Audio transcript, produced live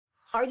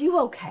Are you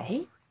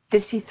okay?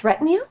 Did she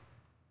threaten you?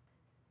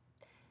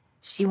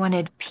 She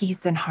wanted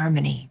peace and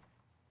harmony.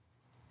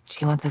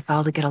 She wants us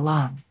all to get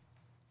along.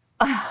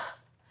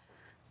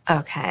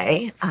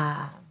 Okay.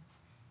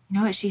 You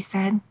know what she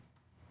said?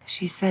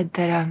 She said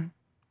that,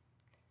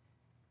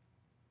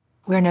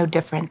 we're no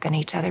different than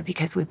each other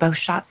because we both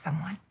shot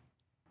someone.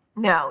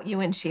 No, you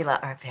and Sheila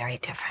are very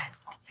different.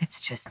 It's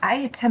just... I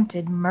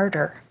attempted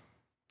murder.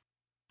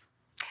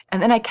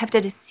 And then I kept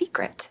it a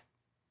secret.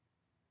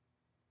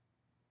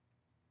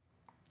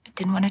 I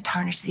didn't want to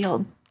tarnish the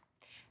old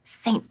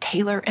Saint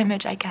Taylor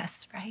image, I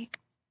guess, right?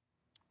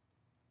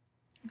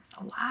 It was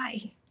a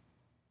lie.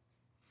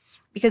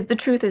 Because the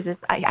truth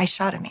is I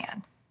shot a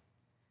man.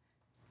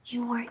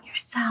 You weren't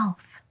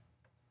yourself.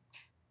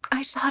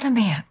 I shot a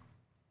man.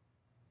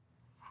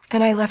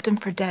 And I left him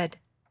for dead.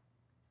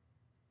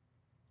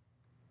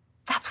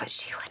 That's what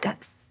Sheila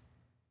does.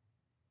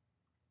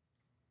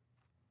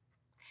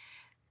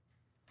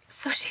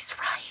 So she's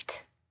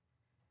right.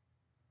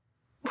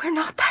 We're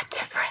not that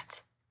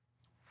different.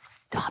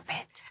 Stop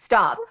it.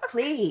 Stop,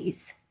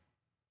 please.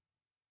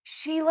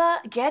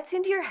 Sheila gets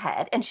into your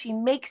head and she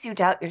makes you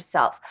doubt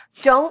yourself.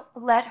 Don't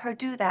let her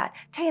do that.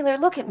 Taylor,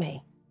 look at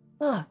me.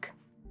 Look.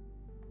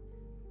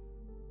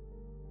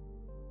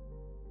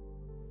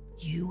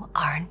 You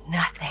are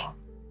nothing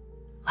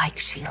like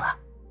Sheila.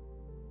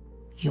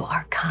 You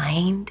are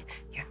kind,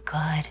 you're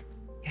good,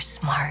 you're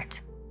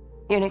smart.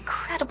 You're an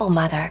incredible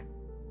mother.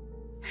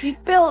 You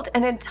built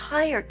an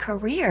entire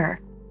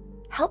career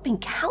helping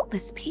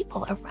countless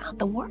people around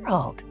the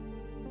world.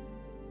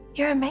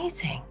 You're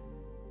amazing.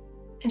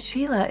 And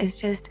Sheila is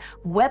just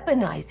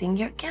weaponizing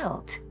your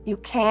guilt. You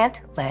can't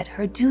let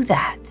her do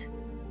that.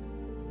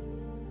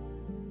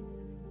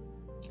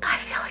 I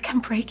feel like I'm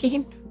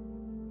breaking.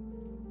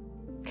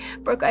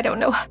 Brooke, I don't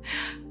know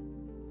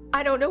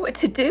what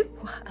to do.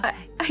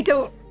 I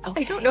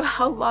don't know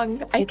how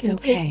long I can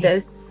take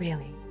this.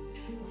 Really.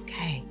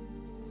 Okay.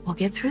 We'll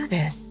get through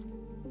this.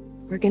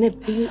 We're gonna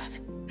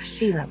beat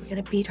Sheila. We're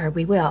gonna beat her.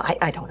 We will.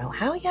 I don't know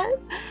how yet,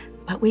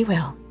 but we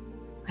will.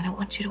 I don't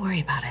want you to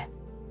worry about it.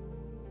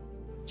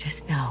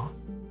 Just know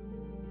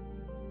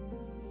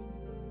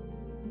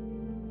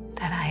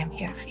that I am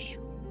here for you.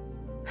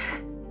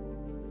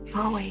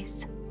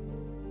 Always.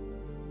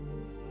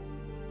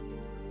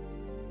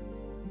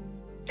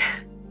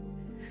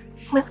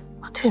 We'll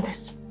do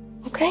this,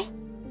 okay?